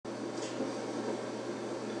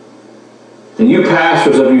And you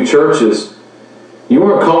pastors of you churches, you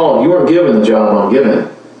weren't called, you weren't given the job I'm given.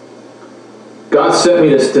 God sent me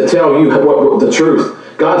to tell you what the truth.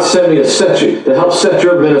 God sent me to help set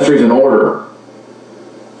your ministries in order.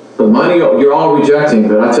 The money you're all rejecting,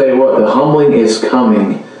 but I tell you what, the humbling is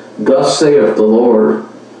coming. Thus saith the Lord.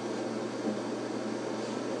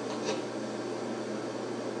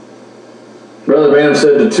 Brother Branham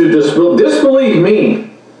said to disbelieve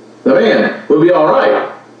me, the man, would be all right.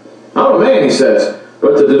 I'm a man, he says,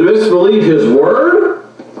 but to disbelieve his word,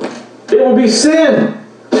 it will be sin.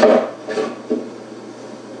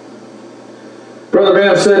 Brother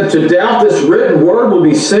Branham said to doubt this written word will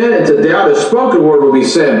be sin, and to doubt his spoken word will be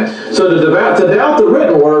sin. So to doubt the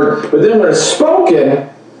written word, but then when it's spoken,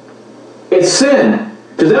 it's sin.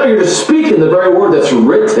 Because now you're just speaking the very word that's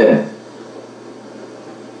written.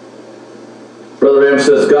 Brother Branham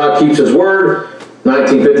says God keeps his word.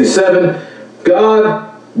 1957. Don't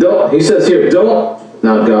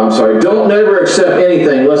never accept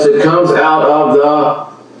anything unless it comes out of the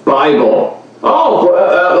Bible.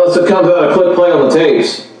 Unless it comes out of click play on the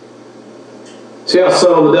tapes. See how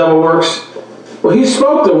subtle the devil works? Well, he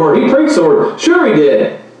spoke the word. He preached the word. Sure he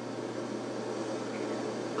did.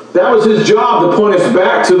 That was his job, to point us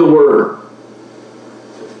back to the word.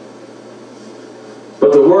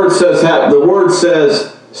 But the word says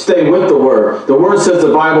stay with the word. The word says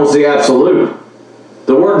the Bible is the absolute.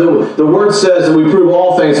 The word says that we prove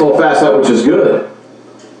all things, hold fast that which is good.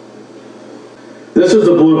 This is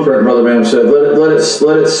the blueprint, Brother Branham said. Let it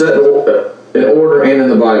set in order and in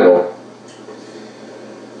the Bible.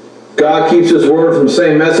 God keeps his word from the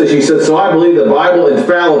same message. He said, so I believe the Bible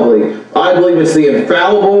infallibly. I believe it's the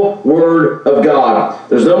infallible word of God.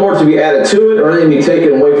 There's no more to be added to it or anything to be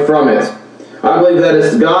taken away from it. I believe that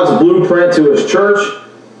it's God's blueprint to his church.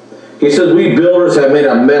 He says we builders have made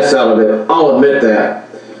a mess out of it. I'll admit that.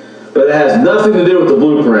 But it has nothing to do with the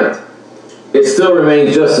blueprint. It still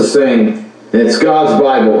remains just the same. And it's God's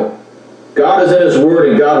Bible. God is in his word,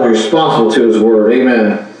 and God is responsible to his word.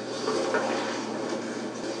 Amen.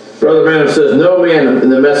 Brother Branham says, no man, in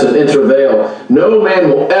the message interveil, no man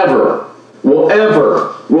will ever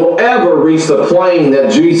reach the plane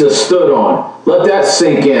that Jesus stood on. Let that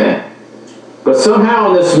sink in. But somehow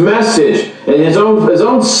in this message, and his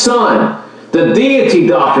own son, the deity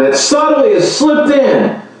doctrine that subtly has slipped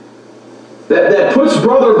in, that puts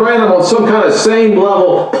Brother Branham on some kind of same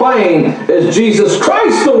level plane as Jesus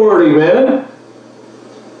Christ, the Word, amen?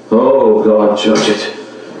 Oh, God, judge it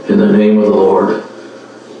in the name of the Lord.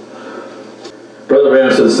 Brother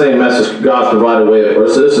Branham said the same message, God's provided a way of,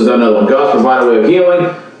 so this is another one, God's provided a way of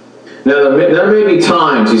healing. Now, there may be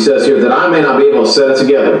times, he says here, that I may not be able to set it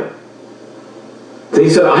together. He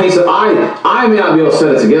said, I may not be able to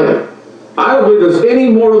set it together. I don't believe there's any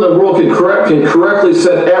more in the world can correctly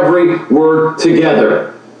set every word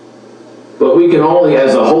together. But we can only,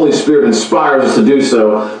 as the Holy Spirit inspires us to do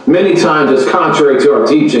so, many times it's contrary to our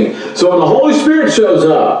teaching. So when the Holy Spirit shows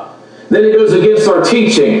up, then it goes against our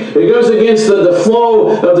teaching. It goes against the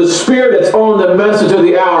flow of the Spirit that's on the message of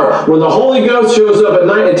the hour. When the Holy Ghost shows up at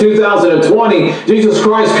night in 2020, Jesus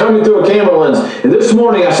Christ coming through a camera lens. And this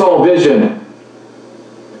morning I saw a vision.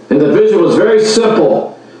 And the vision was very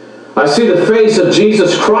simple. I see the face of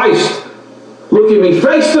Jesus Christ. Look at me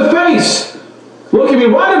face to face. Look at me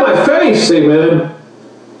right in my face. Amen.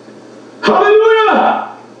 Hallelujah.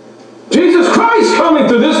 Jesus Christ coming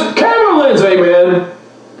through this camera lens. Amen.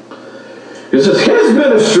 This is his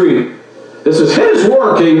ministry. This is his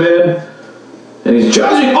work. Amen. And he's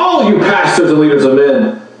judging all you pastors and leaders of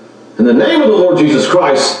men. In the name of the Lord Jesus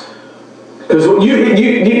Christ. Because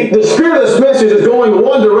the spirit of this message is going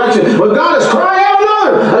one direction, but God is crying out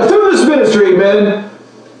another through this ministry, amen.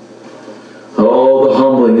 Oh, the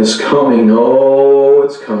humbling is coming. Oh,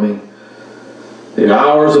 it's coming. The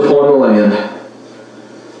hour is upon the land.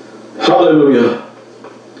 Hallelujah.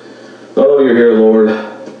 Oh, you're here, Lord.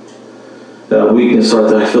 That weakness,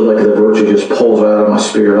 I feel like the virtue just pulls out of my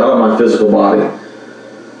spirit, out of my physical body.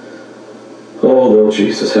 Oh, Lord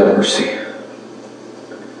Jesus, have mercy.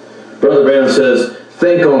 Brother Branham says,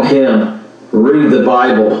 think on him. Read the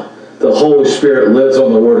Bible. The Holy Spirit lives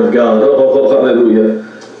on the Word of God. Oh, hallelujah.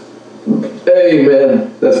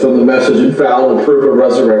 Amen. That's from the message, Infallible Proof of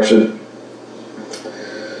Resurrection.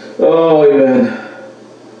 Oh, amen.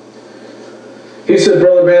 He said,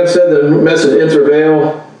 Brother Branham said, the message,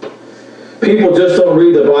 Interveil. People just don't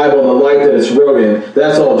read the Bible in the light that it's wrote in.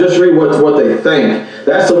 That's all. Just read what they think.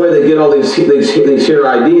 That's the way they get all these here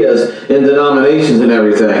ideas in denominations and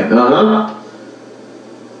everything.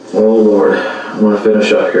 Oh, Lord. I'm going to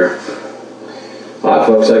finish up here. All right,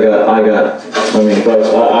 folks, I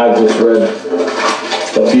just read a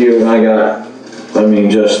few, and I got I mean,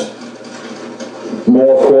 just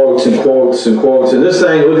more quotes and quotes and quotes. And this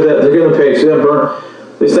thing, look at that, they're going to pay. See that burn?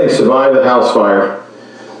 This thing survived the house fire.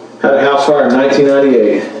 Had a house fire in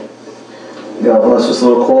 1998. God bless this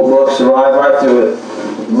little quote book, survived right through it.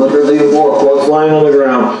 Literally more quotes lying on the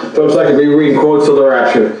ground. Folks, I could be reading quotes till the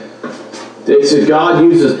rapture. It says God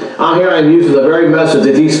uses, I'm using the very message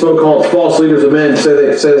that these so-called false leaders of men say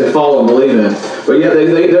they follow and believe in. But yet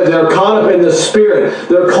they're caught up in the spirit.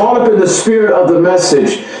 They're caught up in the spirit of the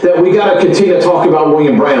message that we got to continue to talk about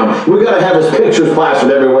William Branham. We got to have his pictures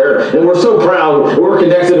plastered everywhere. And we're so proud we're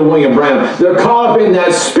connected to William Branham. They're caught up in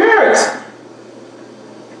that spirit.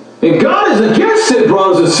 And God is against it,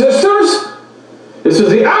 brothers and sisters. This is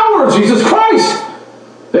the hour of Jesus Christ.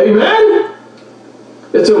 Amen?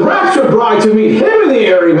 It's a rapture bride to meet him in the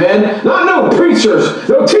air, amen. Not no preachers,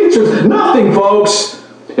 no teachers, nothing, folks.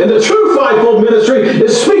 And the true fivefold ministry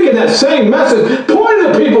is speaking that same message,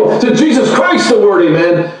 pointing the people to Jesus Christ, the word,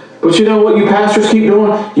 amen. But you know what you pastors keep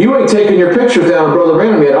doing? You ain't taking your pictures down of Brother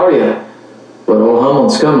Branham yet, are you? But old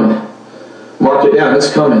Humlin's coming. Mark it down,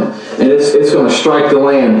 it's coming. And it's going to strike the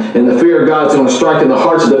land. And the fear of God is going to strike in the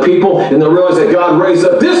hearts of the people. And they'll realize that God raised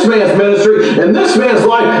up this man's ministry and this man's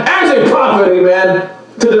life as a prophet, amen,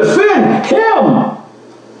 to defend him.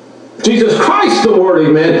 Jesus Christ, the word,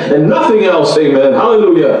 amen, and nothing else, amen.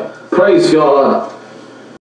 Hallelujah. Praise God.